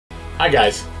Hi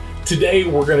guys, today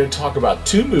we're going to talk about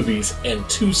 2 movies and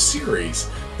 2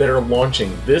 series that are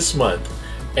launching this month,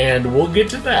 and we'll get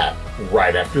to that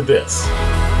right after this.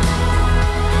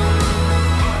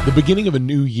 The beginning of a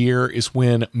new year is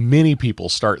when many people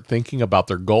start thinking about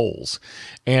their goals,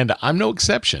 and I'm no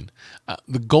exception.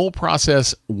 The Goal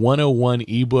Process 101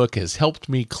 ebook has helped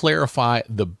me clarify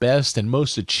the best and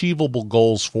most achievable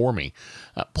goals for me,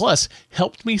 plus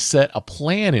helped me set a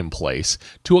plan in place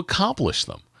to accomplish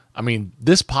them. I mean,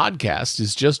 this podcast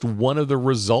is just one of the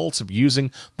results of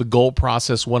using the Goal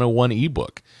Process 101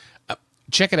 ebook.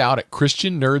 Check it out at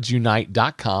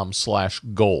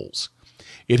christiannerdsunite.com/goals.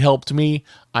 It helped me.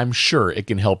 I'm sure it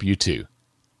can help you too.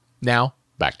 Now,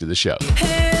 back to the show.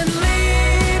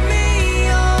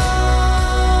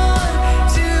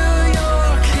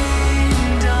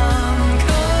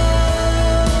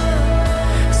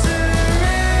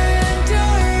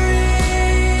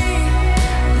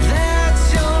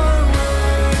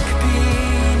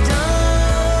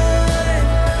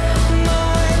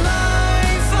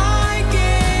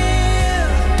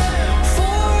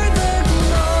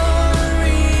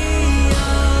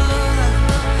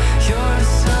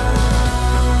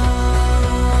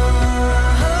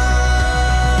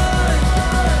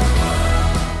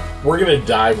 We're going to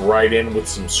dive right in with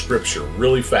some scripture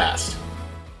really fast.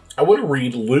 I want to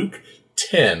read Luke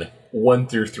 10, 1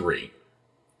 through 3.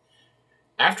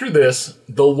 After this,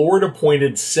 the Lord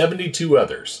appointed 72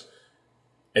 others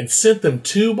and sent them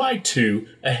 2 by 2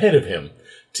 ahead of him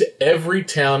to every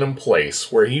town and place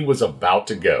where he was about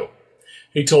to go.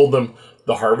 He told them,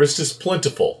 "The harvest is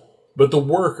plentiful, but the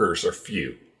workers are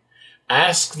few.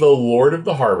 Ask the Lord of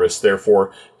the harvest,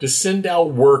 therefore, to send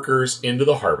out workers into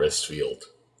the harvest field.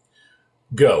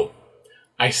 Go,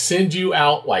 I send you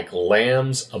out like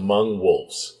lambs among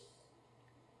wolves."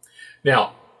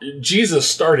 Now, Jesus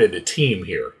started a team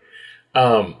here.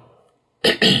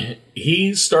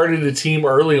 He started a team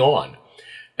early on.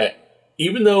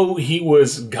 Even though he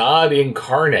was God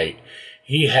incarnate,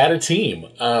 he had a team.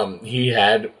 He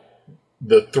had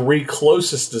the 3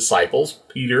 closest disciples,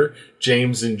 Peter,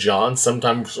 James, and John,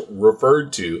 sometimes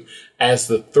referred to as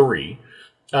the 3.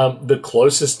 The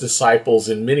closest disciples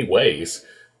in many ways.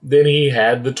 Then he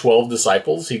had the 12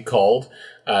 disciples he called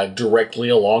directly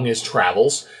along his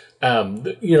travels.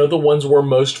 The ones we're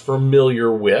most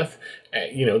familiar with.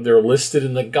 They're listed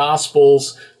in the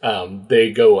Gospels.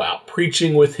 They go out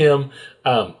preaching with him.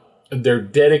 They're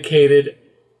dedicated.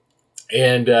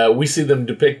 And we see them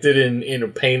depicted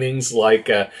in paintings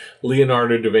like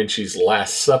Leonardo da Vinci's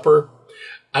Last Supper.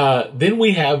 Then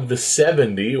we have the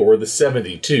 70 or the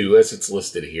 72 as it's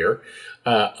listed here,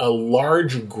 a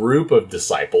large group of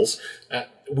disciples.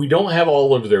 We don't have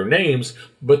all of their names,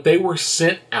 but they were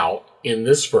sent out in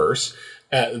this verse,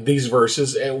 these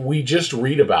verses, and we just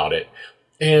read about it.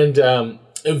 And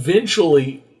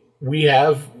eventually we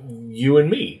have you and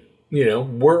me.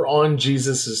 We're on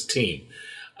Jesus's team.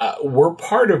 We're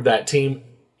part of that team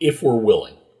if we're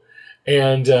willing.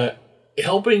 And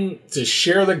helping to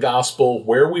share the gospel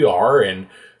where we are and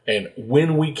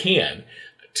when we can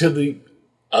to the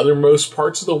othermost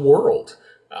parts of the world.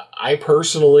 I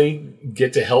personally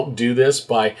get to help do this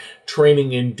by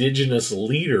training indigenous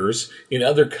leaders in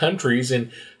other countries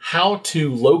in how to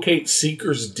locate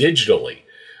seekers digitally.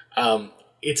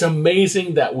 It's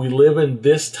amazing that we live in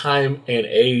this time and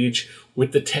age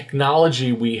with the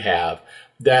technology we have,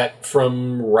 that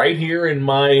from right here in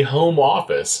my home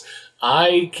office,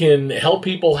 I can help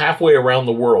people halfway around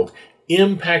the world,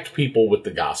 impact people with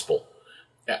the gospel.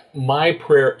 My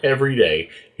prayer every day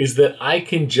is that I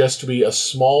can just be a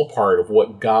small part of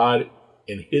what God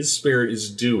and His Spirit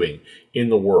is doing in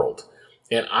the world.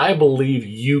 And I believe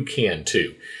you can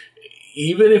too.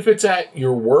 Even if it's at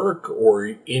your work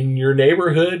or in your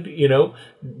neighborhood,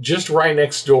 just right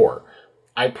next door.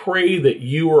 I pray that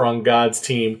you are on God's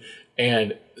team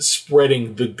and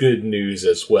spreading the good news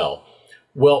as well.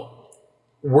 Well,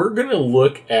 we're going to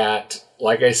look at,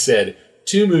 like I said,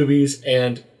 2 movies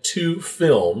and 2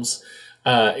 films.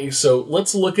 So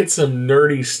let's look at some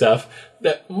nerdy stuff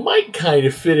that might kind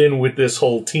of fit in with this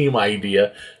whole team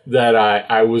idea that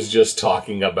I was just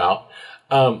talking about.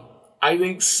 I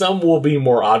think some will be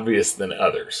more obvious than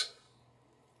others.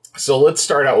 So let's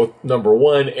start out with number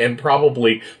 1 and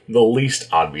probably the least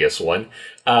obvious one.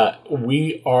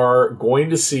 We are going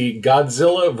to see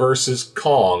Godzilla vs.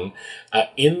 Kong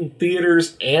in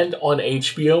theaters and on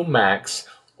HBO Max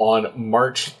on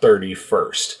March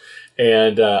 31st.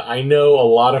 And I know a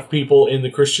lot of people in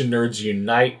the Christian Nerds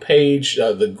Unite page,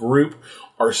 the group,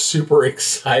 are super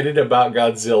excited about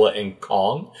Godzilla and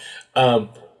Kong.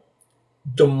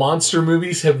 The monster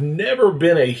movies have never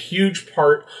been a huge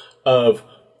part of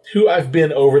who I've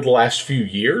been over the last few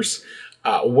years.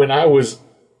 When I was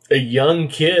a young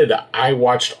kid, I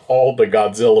watched all the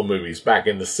Godzilla movies back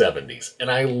in the 70s, and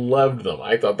I loved them.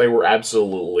 I thought they were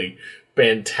absolutely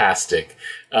fantastic.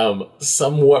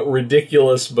 Somewhat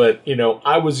ridiculous, but,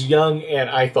 I was young and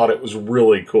I thought it was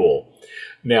really cool.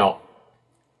 Now,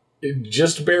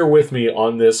 just bear with me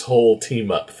on this whole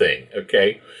team-up thing,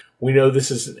 okay? We know this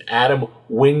is an Adam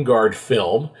Wingard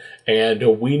film,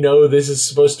 and we know this is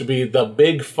supposed to be the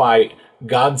big fight,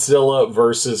 Godzilla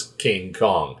versus King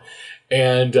Kong.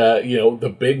 And,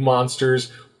 the big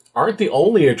monsters aren't the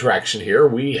only attraction here.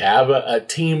 We have a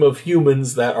team of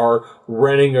humans that are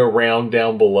running around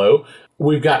down below.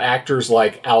 We've got actors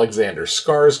like Alexander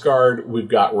Skarsgård. We've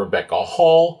got Rebecca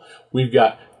Hall. We've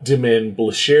got Damien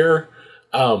Blanchard.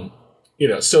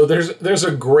 So there's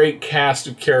a great cast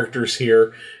of characters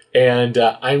here, and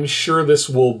I'm sure this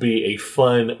will be a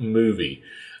fun movie.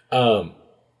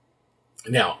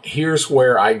 Now, here's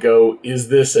where I go, is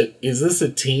this a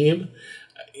team?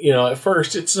 At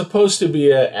first, it's supposed to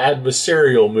be an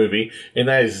adversarial movie, and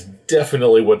that is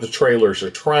definitely what the trailers are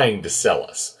trying to sell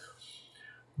us.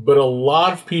 But a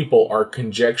lot of people are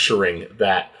conjecturing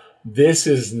that this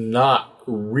is not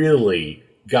really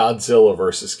Godzilla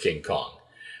versus King Kong.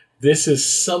 This is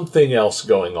something else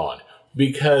going on.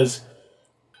 Because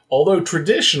although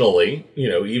traditionally,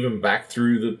 even back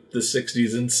through the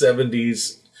 60s and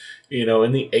 70s,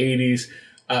 in the 80s,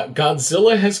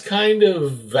 Godzilla has kind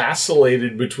of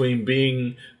vacillated between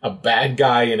being a bad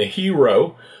guy and a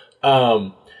hero.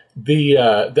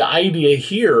 The idea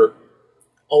here,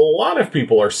 a lot of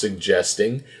people are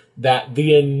suggesting that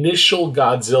the initial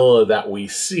Godzilla that we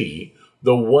see,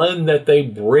 the one that they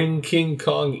bring King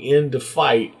Kong in to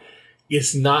fight,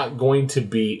 is not going to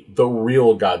be the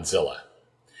real Godzilla.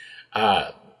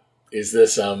 Is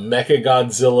this a Mecha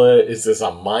Godzilla? Is this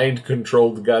a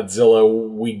mind-controlled Godzilla?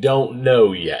 We don't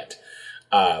know yet.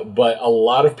 But a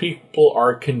lot of people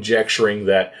are conjecturing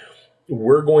that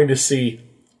we're going to see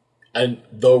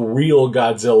the real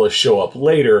Godzilla show up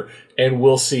later, and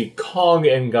we'll see Kong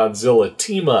and Godzilla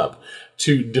team up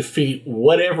to defeat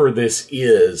whatever this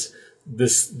is,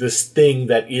 this thing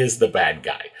that is the bad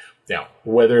guy. Now,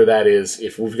 whether that is,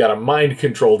 if we've got a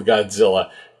mind-controlled Godzilla,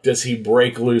 does he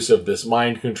break loose of this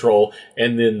mind control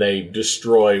and then they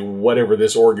destroy whatever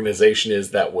this organization is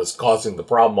that was causing the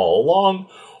problem all along?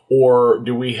 Or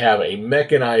do we have a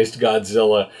mechanized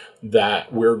Godzilla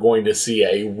that we're going to see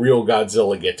a real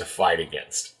Godzilla get to fight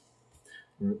against?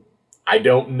 I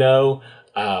don't know,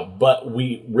 but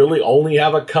we really only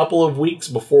have a couple of weeks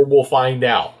before we'll find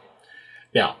out.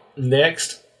 Now,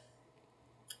 next,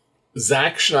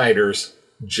 Zack Snyder's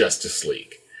Justice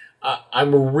League.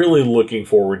 I'm really looking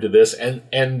forward to this, and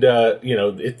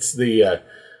it's the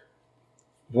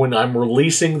when I'm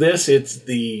releasing this,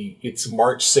 it's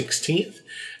March 16th,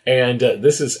 and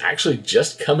this is actually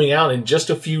just coming out in just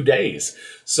a few days.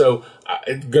 So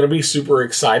it's going to be super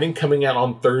exciting, coming out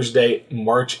on Thursday,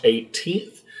 March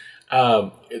 18th.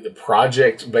 The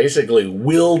project basically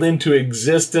willed into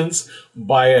existence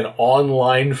by an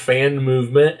online fan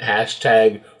movement,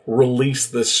 hashtag release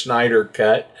the Snyder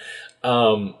cut.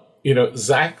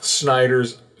 Zack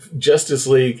Snyder's Justice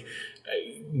League,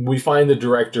 we find the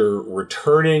director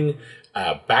returning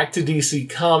back to DC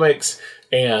Comics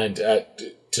and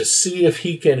to see if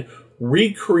he can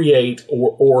recreate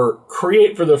or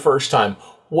create for the first time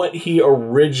what he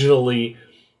originally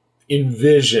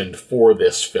envisioned for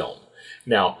this film.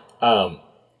 Now,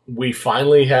 we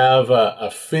finally have a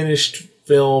finished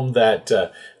film that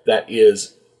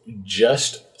is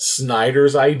just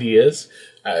Snyder's ideas.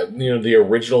 The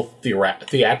original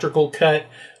theatrical cut,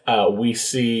 we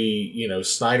see,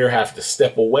 Snyder have to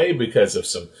step away because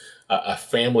of a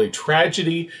family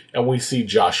tragedy, and we see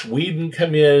Josh Whedon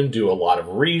come in, do a lot of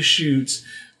reshoots,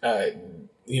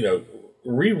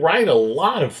 rewrite a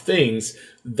lot of things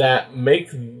that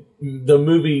make the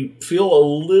movie feel a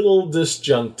little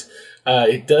disjunct.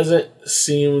 It doesn't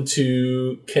seem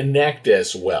to connect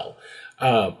as well.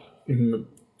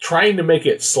 Trying to make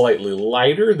it slightly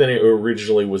lighter than it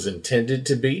originally was intended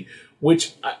to be,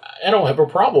 which I don't have a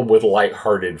problem with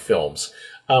lighthearted films.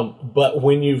 But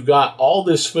when you've got all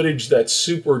this footage that's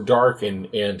super dark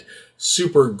and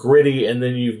super gritty, and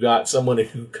then you've got someone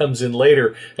who comes in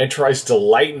later and tries to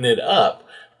lighten it up,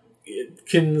 it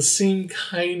can seem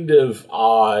kind of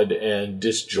odd and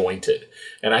disjointed.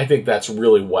 And I think that's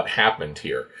really what happened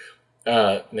here.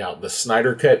 Now, the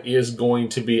Snyder Cut is going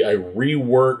to be a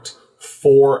reworked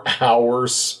 4-hour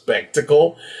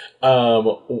spectacle.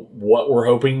 What we're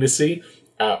hoping to see,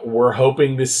 we're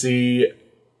hoping to see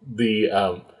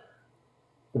the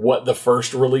what the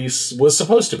first release was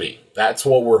supposed to be. That's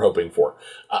what we're hoping for.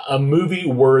 A movie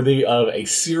worthy of a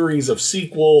series of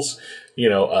sequels,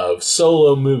 of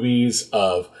solo movies,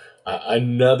 of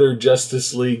another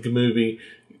Justice League movie.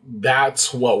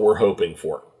 That's what we're hoping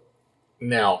for.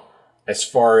 Now, as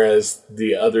far as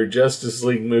the other Justice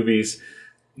League movies,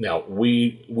 now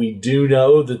we do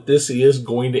know that this is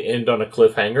going to end on a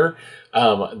cliffhanger.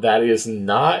 That is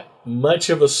not much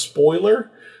of a spoiler,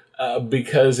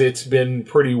 because it's been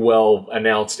pretty well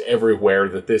announced everywhere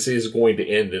that this is going to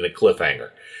end in a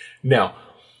cliffhanger. Now,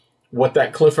 what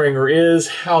that cliffhanger is,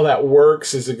 how that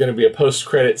works, is it going to be a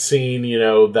post-credit scene,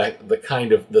 that the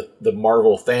kind of the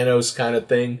Marvel Thanos kind of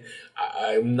thing?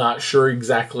 I'm not sure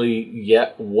exactly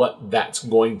yet what that's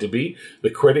going to be.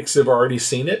 The critics have already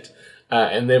seen it,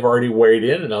 and they've already weighed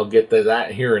in, and I'll get to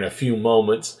that here in a few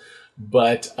moments.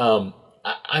 But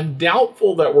I'm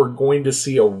doubtful that we're going to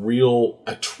see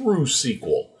a true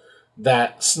sequel,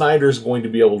 that Snyder's going to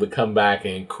be able to come back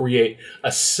and create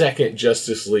a second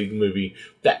Justice League movie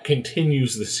that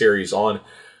continues the series on,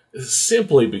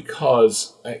 simply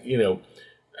because,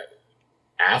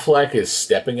 Affleck is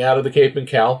stepping out of the Cape and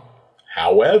Cowl.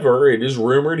 However, it is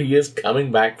rumored he is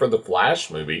coming back for the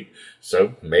Flash movie,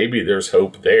 so maybe there's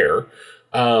hope there.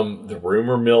 The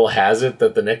rumor mill has it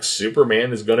that the next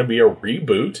Superman is going to be a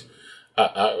reboot,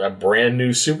 a brand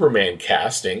new Superman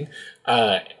casting.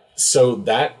 So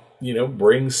that,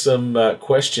 brings some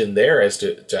question there as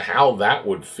to how that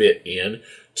would fit in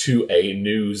to a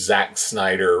new Zack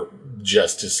Snyder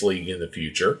Justice League in the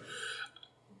future.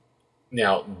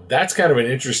 Now, that's kind of an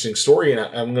interesting story, and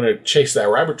I'm going to chase that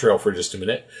rabbit trail for just a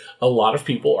minute. A lot of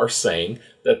people are saying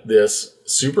that this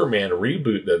Superman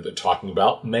reboot that they're talking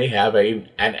about may have an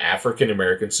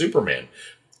African-American Superman.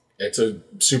 It's a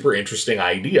super interesting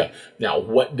idea. Now,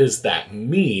 what does that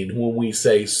mean when we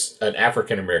say an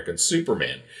African-American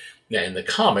Superman? Now, in the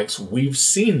comics, we've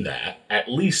seen that at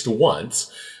least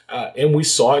once, and we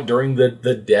saw it during the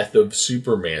death of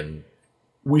Superman.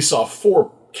 We saw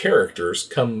 4 characters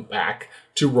come back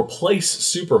to replace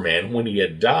Superman when he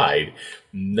had died.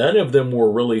 None of them were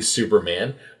really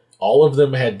Superman. All of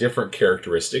them had different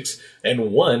characteristics,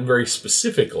 and one very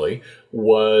specifically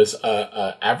was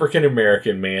an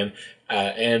African-American man,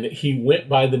 and he went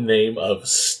by the name of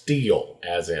Steel,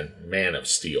 as in Man of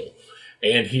Steel.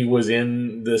 And he was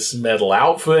in this metal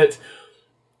outfit.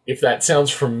 If that sounds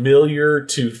familiar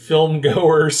to film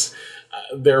goers,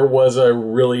 there was a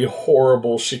really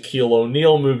horrible Shaquille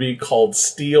O'Neal movie called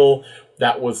Steel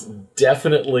that was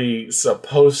definitely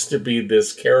supposed to be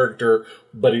this character,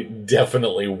 but it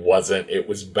definitely wasn't. It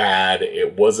was bad.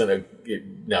 It wasn't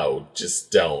no,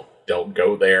 just don't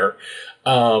go there.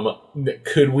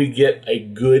 Could we get a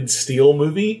good Steel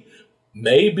movie?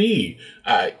 Maybe.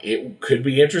 It could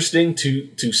be interesting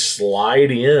to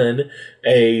slide in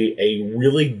a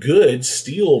really good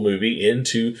Steel movie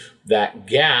into that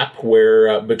gap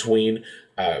where between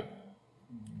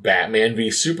Batman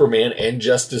v Superman and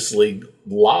Justice League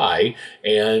lie,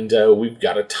 and we've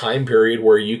got a time period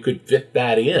where you could fit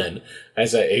that in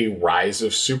as a rise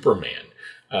of Superman,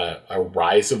 a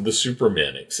rise of the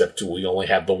Supermen, except we only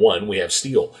have the one, we have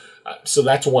Steel. So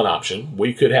that's one option.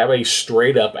 We could have a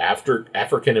straight up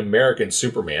African-American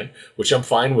Superman, which I'm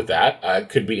fine with that.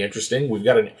 Could be interesting.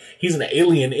 He's an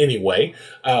alien anyway.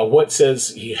 What says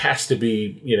he has to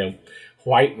be,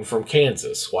 white and from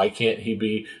Kansas? Why can't he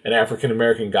be an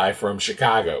African-American guy from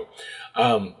Chicago?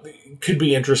 Could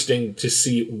be interesting to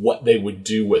see what they would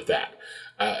do with that.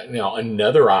 Now,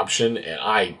 another option, and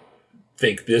I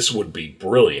think this would be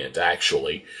brilliant,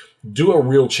 actually, do a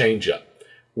real change-up.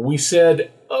 We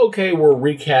said, okay, we're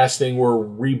recasting, we're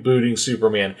rebooting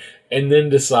Superman, and then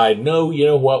decide, no, you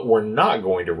know what, we're not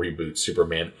going to reboot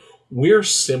Superman. We're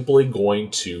simply going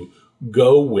to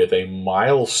go with a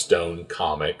Milestone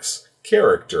Comics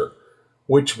character,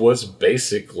 which was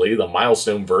basically the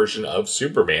Milestone version of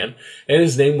Superman, and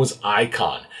his name was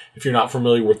Icon. If you're not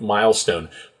familiar with Milestone,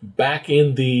 back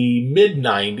in the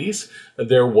mid-90s,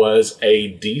 there was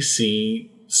a DC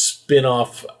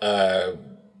spin-off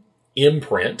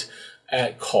imprint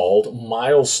called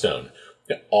Milestone.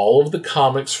 All of the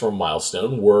comics from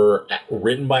Milestone were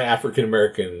written by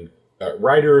African-American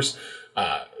writers,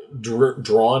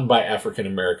 drawn by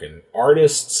African-American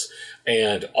artists,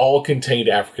 and all contained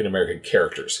African-American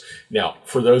characters. Now,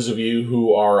 for those of you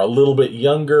who are a little bit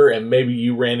younger and maybe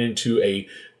you ran into a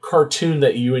cartoon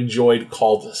that you enjoyed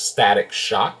called Static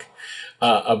Shock,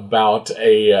 about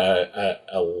a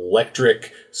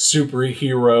electric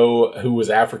superhero who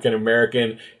was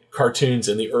African-American, cartoons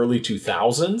in the early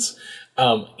 2000s.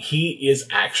 He is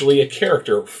actually a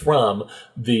character from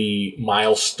the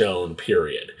Milestone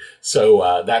period.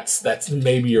 So that's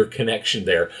maybe your connection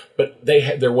there. But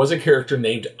there was a character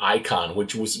named Icon,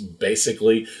 which was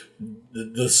basically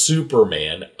the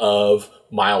Superman of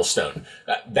Milestone.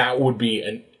 That would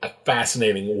be a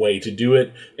fascinating way to do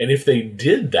it. And if they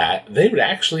did that, they would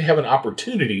actually have an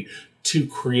opportunity to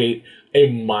create a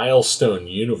Milestone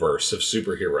universe of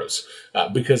superheroes,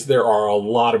 because there are a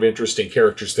lot of interesting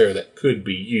characters there that could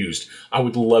be used. I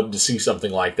would love to see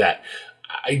something like that.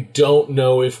 I don't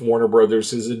know if Warner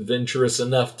Brothers is adventurous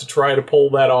enough to try to pull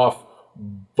that off,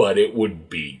 but it would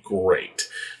be great.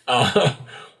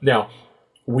 Now,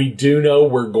 we do know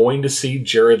we're going to see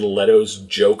Jared Leto's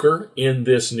Joker in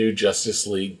this new Justice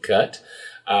League cut.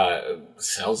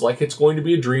 Sounds like it's going to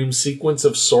be a dream sequence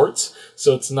of sorts,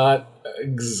 so it's not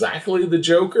exactly the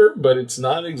Joker, but it's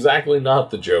not exactly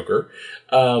not the Joker.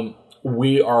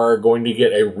 We are going to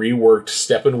get a reworked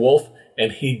Steppenwolf,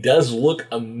 and he does look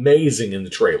amazing in the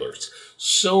trailers.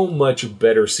 So much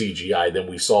better CGI than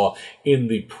we saw in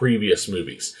the previous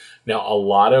movies. Now, a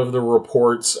lot of the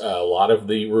reports, a lot of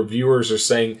the reviewers are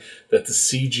saying that the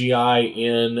CGI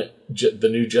in the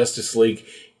new Justice League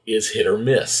is hit or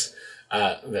miss.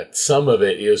 That some of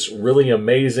it is really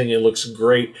amazing and looks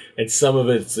great, and some of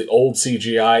it's the old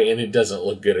CGI and it doesn't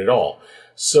look good at all.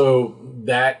 So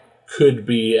that could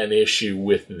be an issue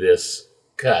with this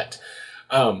cut.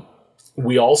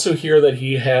 We also hear that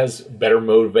he has better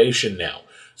motivation now.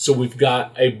 So we've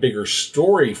got a bigger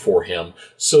story for him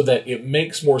so that it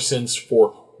makes more sense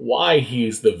for why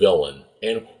he's the villain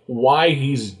and why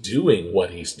he's doing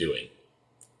what he's doing.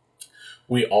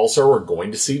 We also are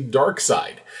going to see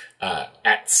Darkseid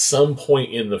at some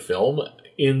point in the film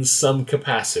in some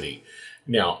capacity.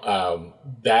 Now,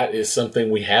 that is something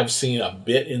we have seen a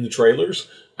bit in the trailers.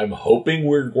 I'm hoping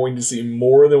we're going to see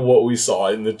more than what we saw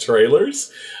in the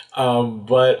trailers.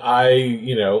 But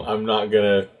I'm not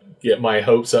going to get my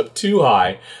hopes up too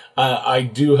high. I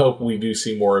do hope we do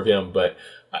see more of him, but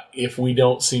if we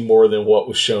don't see more than what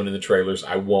was shown in the trailers,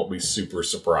 I won't be super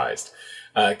surprised.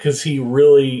 Because he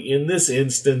really, in this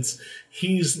instance,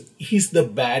 he's the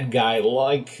bad guy.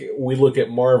 Like we look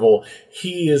at Marvel,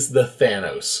 he is the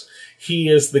Thanos. He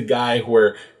is the guy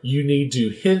where you need to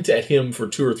hint at him for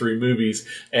 2 or 3 movies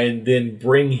and then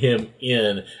bring him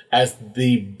in as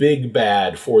the big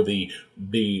bad for the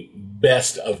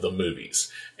best of the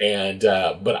movies. And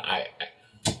but I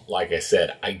like I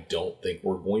said, I don't think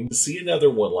we're going to see another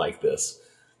one like this.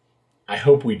 I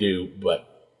hope we do, but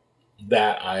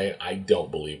that I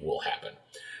don't believe will happen.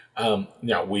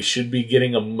 Now, we should be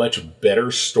getting a much better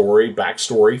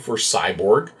backstory for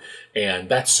Cyborg, and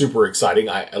that's super exciting.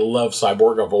 I love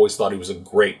Cyborg. I've always thought he was a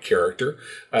great character.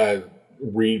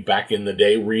 Back in the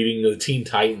day, reading the Teen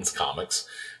Titans comics,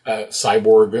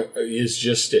 Cyborg is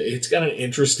it's got an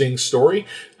interesting story.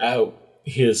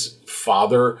 His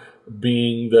father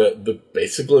being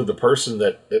basically the person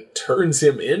that turns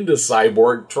him into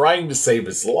Cyborg, trying to save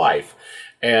his life.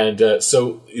 And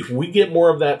so if we get more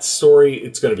of that story,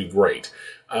 it's going to be great.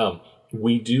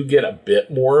 We do get a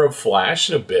bit more of Flash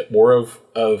and a bit more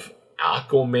of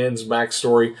Aquaman's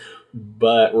backstory,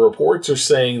 but reports are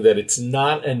saying that it's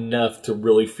not enough to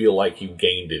really feel like you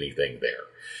gained anything there.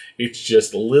 It's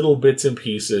just little bits and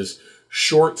pieces,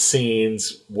 short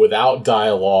scenes without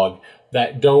dialogue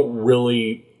that don't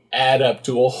really add up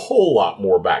to a whole lot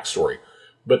more backstory.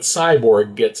 But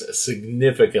Cyborg gets a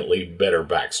significantly better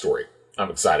backstory. I'm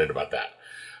excited about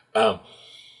that.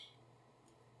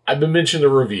 I've been mentioning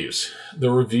the reviews.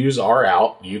 The reviews are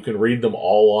out. You can read them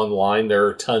all online. There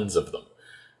are tons of them.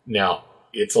 Now,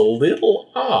 it's a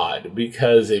little odd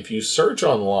because if you search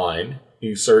online,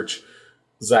 you search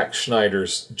Zack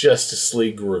Snyder's Justice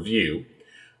League review,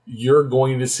 you're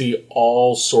going to see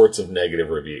all sorts of negative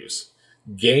reviews.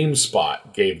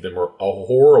 GameSpot gave them a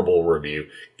horrible review,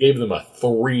 gave them a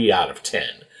 3 out of 10.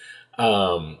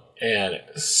 And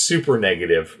super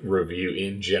negative review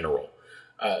in general.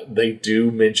 They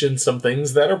do mention some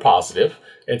things that are positive,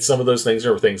 and some of those things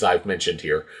are things I've mentioned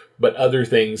here, but other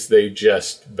things they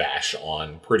just bash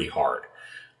on pretty hard.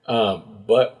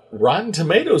 But Rotten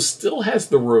Tomatoes still has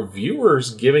the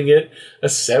reviewers giving it a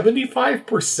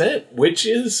 75%, which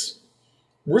is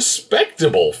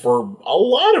respectable for a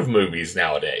lot of movies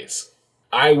nowadays.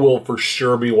 I will for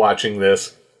sure be watching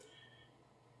this.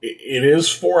 It is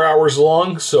 4 hours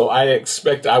long, so I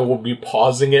expect I will be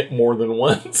pausing it more than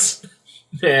once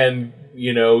and,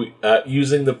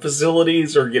 using the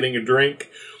facilities or getting a drink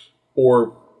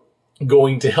or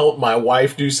going to help my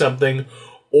wife do something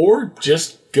or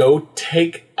just go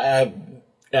take a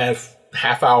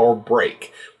half-hour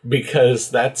break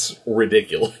because that's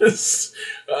ridiculous.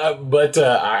 But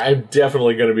I'm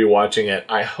definitely going to be watching it.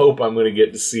 I hope I'm going to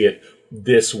get to see it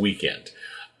this weekend.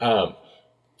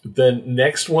 The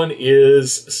next one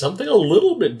is something a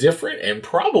little bit different and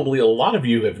probably a lot of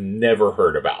you have never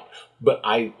heard about. But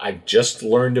I just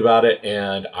learned about it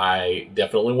and I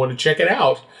definitely want to check it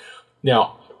out.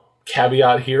 Now,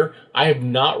 caveat here, I have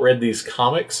not read these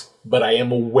comics, but I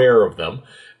am aware of them.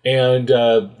 And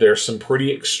there's some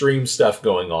pretty extreme stuff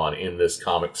going on in this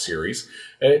comic series.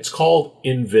 It's called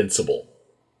Invincible.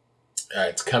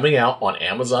 It's coming out on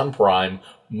Amazon Prime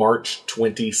March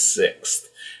 26th.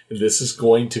 This is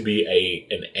going to be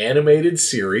an animated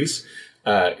series.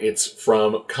 It's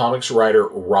from comics writer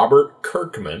Robert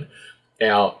Kirkman.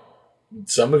 Now,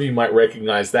 some of you might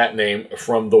recognize that name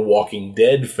from The Walking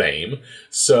Dead fame.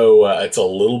 So it's a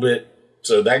little bit...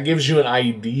 So that gives you an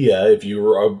idea. If you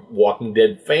were a Walking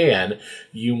Dead fan,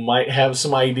 you might have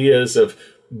some ideas of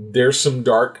there's some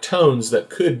dark tones that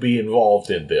could be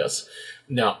involved in this.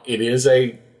 Now, it is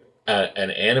an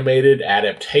animated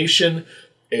adaptation.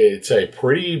 It's a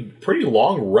pretty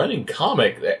long-running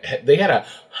comic. They had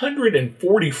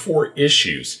 144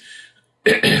 issues.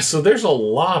 So there's a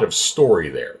lot of story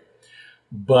there.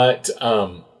 But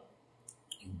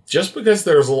just because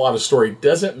there's a lot of story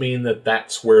doesn't mean that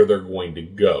that's where they're going to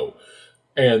go.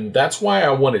 And that's why I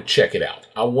want to check it out.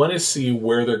 I want to see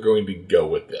where they're going to go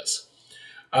with this.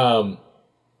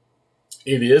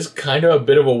 It is kind of a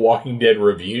bit of a Walking Dead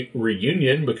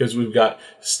reunion because we've got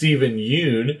Stephen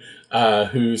Yeun,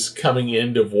 who's coming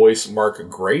in to voice Mark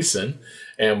Grayson.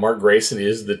 And Mark Grayson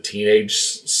is the teenage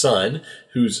son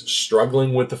who's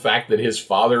struggling with the fact that his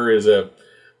father is a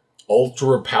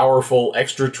ultra-powerful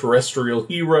extraterrestrial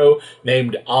hero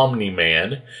named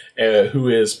Omni-Man, who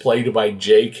is played by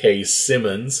J.K.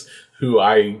 Simmons, who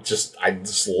I just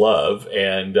love,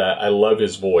 and I love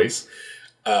his voice.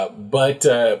 But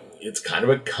it's kind of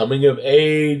a coming of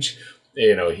age.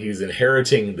 You know, he's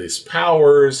inheriting these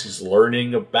powers. He's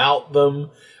learning about them.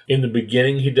 In the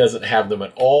beginning, he doesn't have them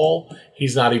at all.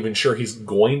 He's not even sure he's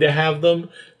going to have them.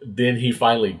 Then he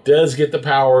finally does get the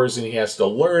powers, and he has to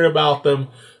learn about them.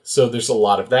 So there's a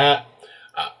lot of that.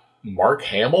 Mark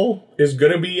Hamill is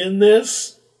going to be in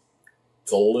this.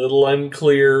 It's a little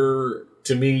unclear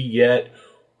to me yet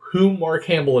who Mark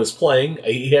Hamill is playing.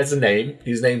 He has a name.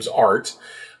 His name's Art.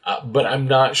 But I'm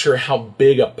not sure how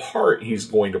big a part he's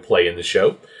going to play in the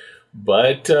show.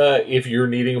 But if you're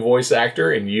needing a voice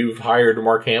actor and you've hired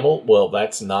Mark Hamill, well,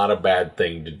 that's not a bad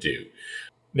thing to do.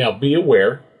 Now, be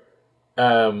aware,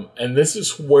 and this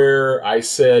is where I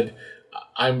said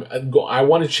I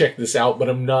want to check this out, but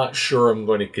I'm not sure I'm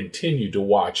going to continue to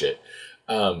watch it.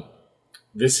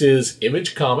 This is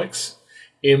Image Comics.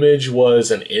 Image was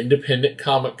an independent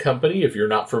comic company, if you're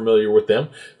not familiar with them.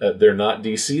 They're not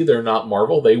DC, they're not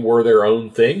Marvel, they were their own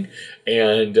thing.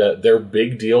 And their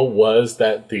big deal was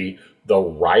that the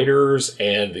writers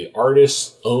and the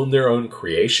artists own their own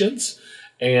creations.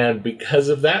 And because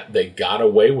of that, they got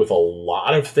away with a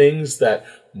lot of things that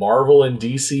Marvel and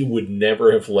DC would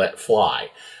never have let fly.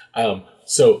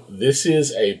 So this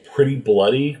is a pretty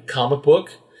bloody comic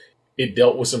book. It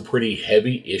dealt with some pretty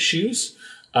heavy issues.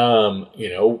 I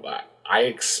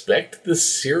expect the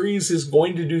series is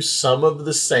going to do some of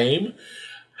the same.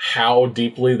 How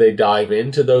deeply they dive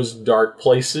into those dark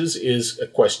places is a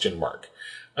question mark.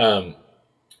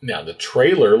 Now, the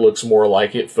trailer looks more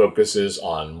like it focuses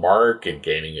on Mark and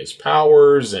gaining his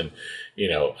powers and,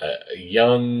 a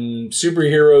young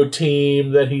superhero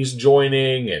team that he's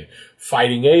joining and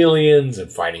fighting aliens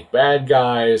and fighting bad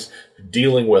guys,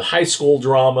 dealing with high school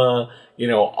drama.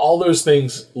 All those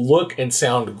things look and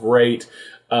sound great.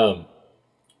 In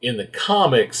the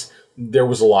comics, there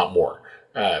was a lot more.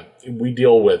 We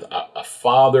deal with a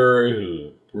father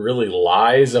who really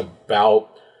lies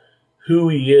about who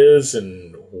he is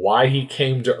and why he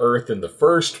came to Earth in the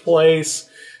first place.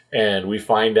 And we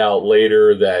find out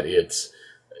later that it's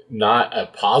not a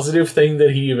positive thing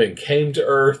that he even came to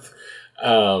Earth.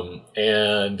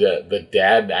 The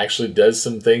dad actually does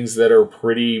some things that are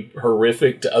pretty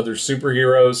horrific to other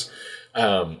superheroes.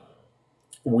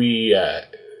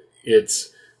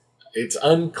 It's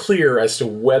unclear as to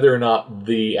whether or not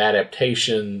the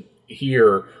adaptation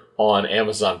here on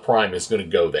Amazon Prime is going to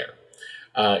go there.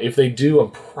 If they do,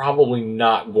 I'm probably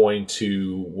not going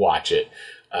to watch it.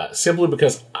 Simply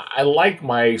because I like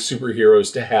my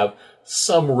superheroes to have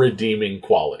some redeeming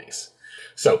qualities.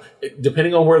 So,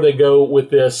 depending on where they go with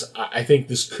this, I think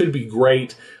this could be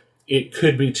great. It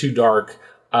could be too dark.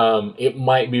 It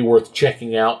might be worth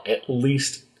checking out, at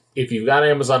least if you've got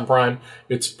Amazon Prime.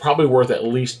 It's probably worth at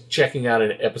least checking out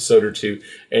an episode or two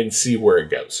and see where it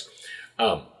goes.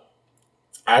 I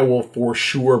I will for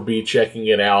sure be checking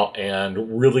it out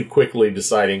and really quickly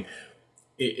deciding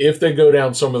if they go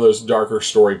down some of those darker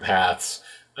story paths.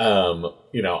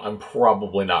 I'm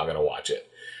probably not going to watch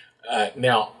it.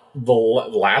 Now, the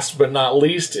last but not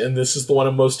least, and this is the one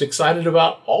I'm most excited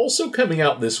about, also coming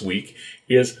out this week,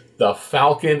 is The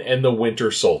Falcon and the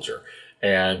Winter Soldier.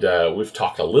 And we've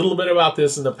talked a little bit about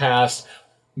this in the past,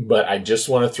 but I just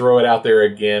want to throw it out there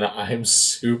again. I'm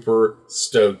super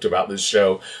stoked about this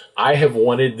show. I have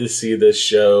wanted to see this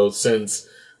show since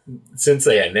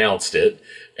they announced it,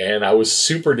 and I was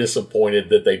super disappointed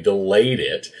that they delayed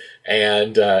it.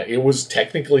 And it was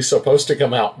technically supposed to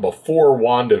come out before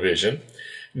WandaVision.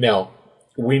 Now,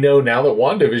 we know now that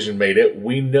WandaVision made it,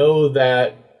 we know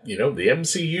that, the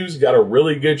MCU's got a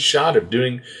really good shot of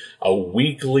doing a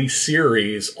weekly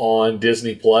series on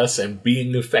Disney Plus and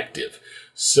being effective.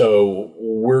 So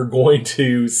we're going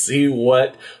to see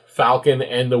what Falcon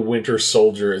and the Winter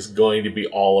Soldier is going to be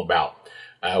all about.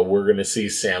 We're going to see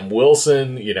Sam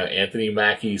Wilson, Anthony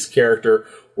Mackie's character.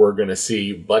 We're going to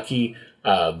see Bucky,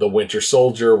 the Winter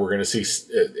Soldier. We're going to see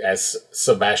as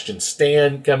Sebastian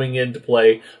Stan coming into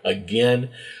play again.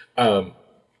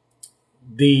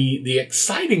 The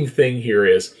exciting thing here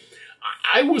is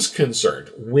I was concerned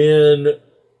when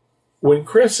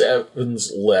Chris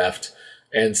Evans left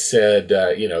and said,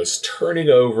 is turning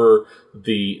over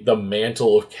the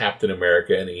mantle of Captain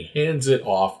America, and he hands it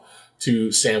off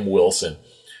to Sam Wilson.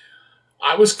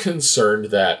 I was concerned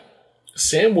that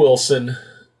Sam Wilson,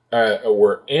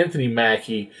 or Anthony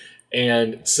Mackie,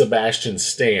 and Sebastian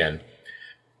Stan,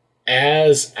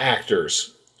 as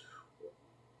actors,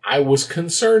 I was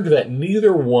concerned that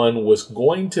neither one was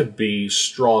going to be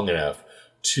strong enough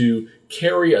to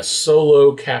carry a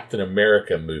solo Captain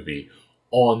America movie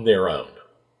on their own.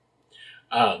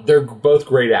 They're both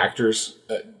great actors.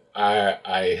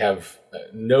 I have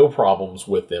no problems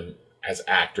with them as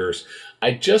actors.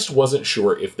 I just wasn't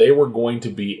sure if they were going to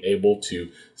be able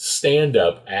to stand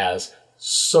up as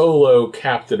solo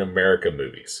Captain America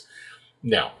movies.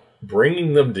 Now,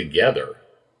 bringing them together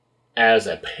as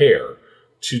a pair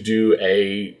to do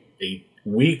a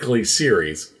weekly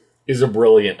series is a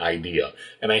brilliant idea,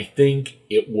 and I think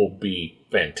it will be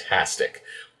fantastic.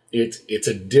 It's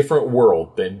a different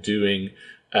world than doing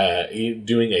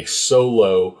a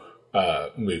solo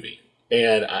movie,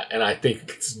 and I think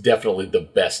it's definitely the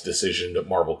best decision that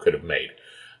Marvel could have made.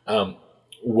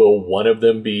 Will one of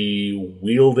them be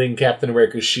wielding Captain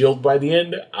America's shield by the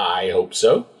end? I hope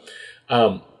so.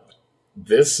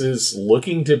 This is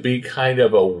looking to be kind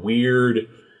of a weird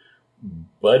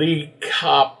buddy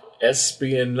cop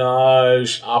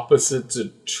espionage opposites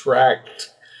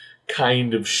attract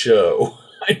kind of show.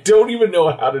 I don't even know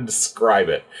how to describe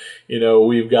it.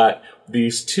 We've got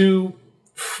these two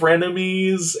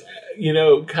frenemies,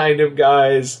 kind of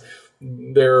guys.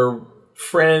 They're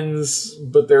friends,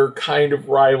 but they're kind of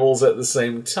rivals at the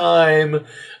same time.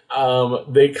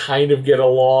 They kind of get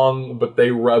along, but they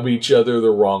rub each other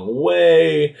the wrong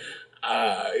way.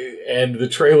 And the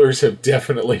trailers have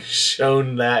definitely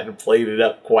shown that and played it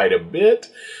up quite a bit.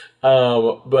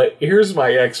 But here's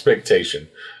my expectation.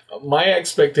 My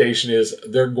expectation is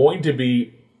they're going to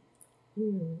be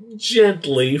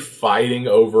gently fighting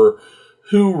over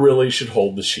who really should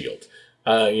hold the shield.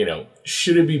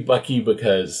 Should it be Bucky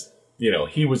because,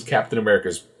 he was Captain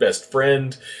America's best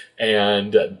friend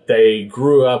and they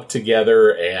grew up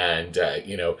together and,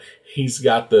 he's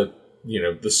got the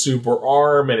super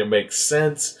arm and it makes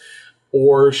sense?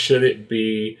 Or should it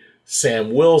be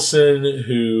Sam Wilson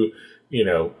who,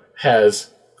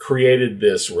 has created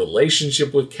this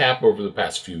relationship with Cap over the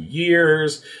past few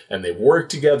years and they've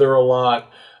worked together a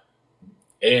lot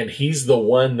and he's the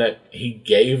one that he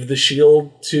gave the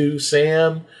shield to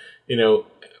Sam?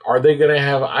 Are they going to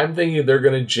have, I'm thinking they're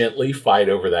going to gently fight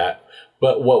over that.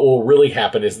 But what will really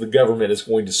happen is the government is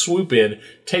going to swoop in,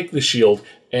 take the shield,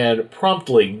 and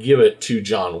promptly give it to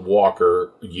John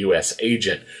Walker, U.S.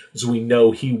 agent, as we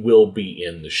know he will be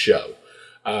in the show.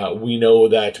 We know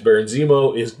that Baron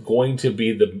Zemo is going to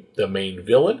be the main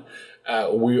villain.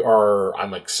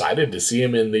 I'm excited to see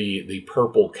him in the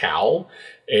purple cowl,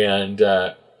 and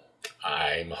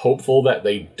I'm hopeful that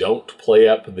they don't play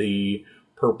up the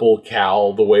purple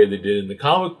cowl the way they did in the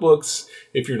comic books.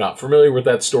 If you're not familiar with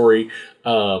that story,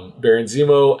 Baron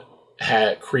Zemo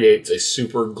creates a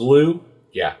super glue.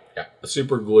 Yeah, a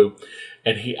super glue.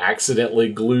 And he accidentally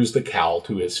glues the cowl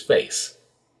to his face.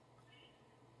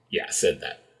 Yeah, I said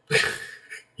that.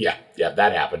 yeah,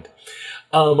 that happened.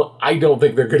 I don't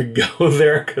think they're going to go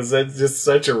there because that's just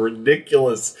such a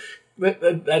ridiculous...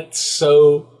 That's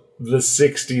so the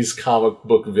 60s comic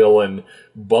book villain,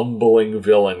 bumbling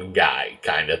villain guy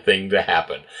kind of thing to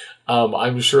happen.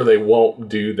 I'm sure they won't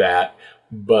do that,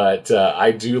 but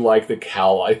I do like the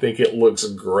cowl. I think it looks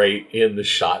great in the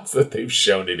shots that they've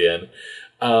shown it in.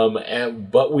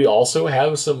 But we also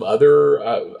have some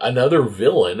another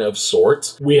villain of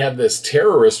sorts. We have this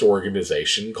terrorist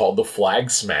organization called the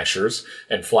Flag Smashers,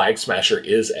 and Flag Smasher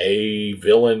is a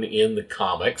villain in the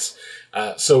comics.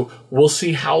 So we'll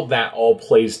see how that all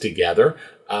plays together.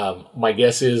 My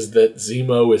guess is that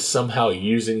Zemo is somehow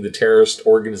using the terrorist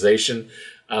organization,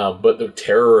 but the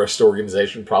terrorist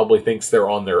organization probably thinks they're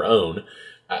on their own.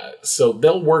 So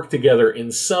they'll work together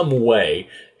in some way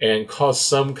and cause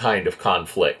some kind of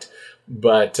conflict.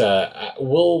 But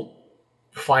we'll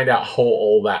find out how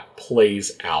all that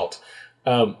plays out.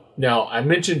 Now, I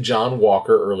mentioned John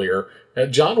Walker earlier.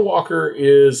 John Walker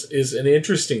is an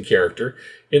interesting character.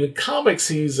 In the comics,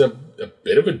 he's a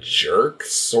bit of a jerk,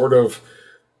 sort of,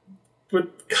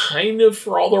 but kind of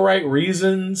for all the right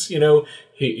reasons. You know,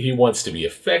 he wants to be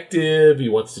effective. He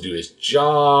wants to do his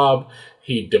job.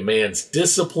 He demands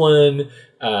discipline.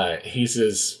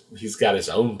 He's got his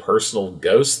own personal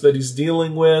ghost that he's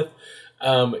dealing with.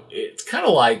 It's kind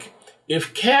of like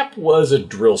if Cap was a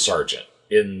drill sergeant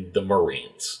in the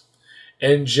Marines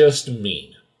and just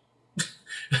mean.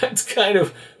 That's kind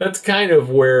of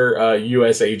where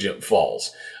U.S. Agent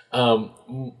falls.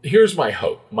 Here's my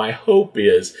hope. My hope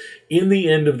is in the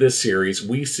end of this series,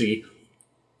 we see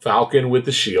Falcon with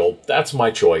the shield. That's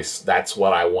my choice. That's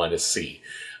what I want to see.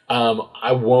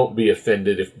 I won't be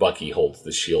offended if Bucky holds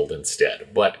the shield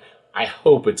instead, but I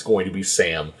hope it's going to be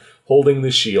Sam holding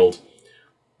the shield,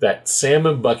 that Sam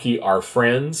and Bucky are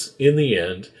friends in the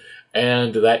end,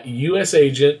 and that U.S.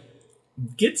 Agent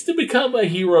gets to become a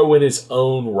hero in his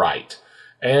own right,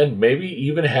 and maybe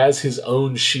even has his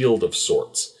own shield of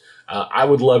sorts. I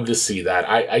would love to see that.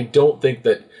 I don't think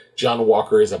that John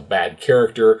Walker is a bad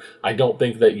character. I don't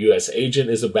think that U.S. Agent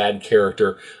is a bad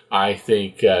character. I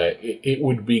think it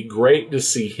would be great to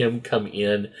see him come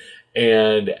in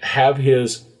and have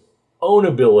his own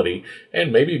ability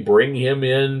and maybe bring him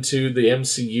into the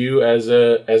MCU as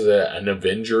an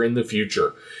Avenger in the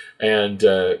future. And,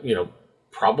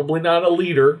 probably not a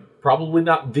leader, probably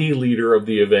not the leader of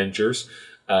the Avengers,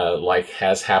 like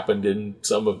has happened in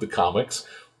some of the comics,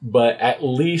 but at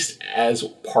least as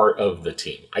part of the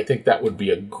team. I think that would be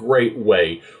a great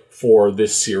way for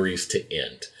this series to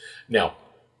end. Now,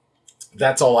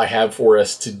 that's all I have for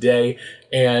us today.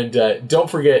 And don't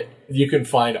forget, you can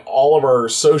find all of our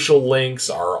social links,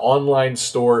 our online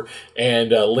store,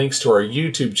 and links to our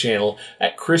YouTube channel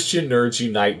at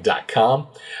ChristianNerdsUnite.com.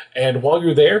 And while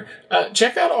you're there,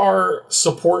 check out our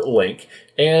support link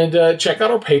and check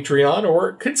out our Patreon,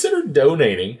 or consider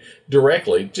donating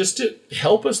directly just to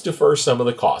help us defer some of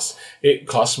the costs. It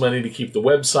costs money to keep the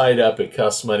website up. It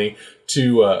costs money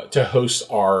to host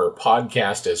our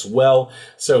podcast as well.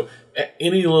 So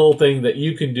any little thing that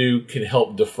you can do can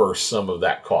help defer some of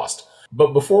that cost.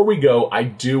 But before we go, I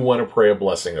do want to pray a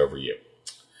blessing over you.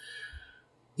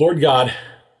 Lord God,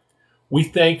 we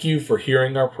thank you for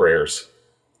hearing our prayers,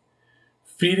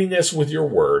 feeding us with your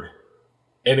word,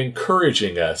 and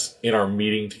encouraging us in our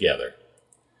meeting together.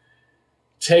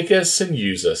 Take us and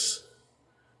use us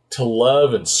to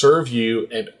love and serve you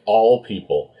and all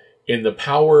people in the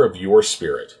power of your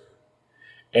Spirit.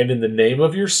 And in the name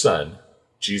of your Son,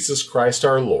 Jesus Christ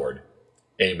our Lord.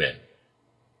 Amen.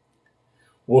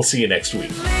 We'll see you next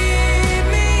week.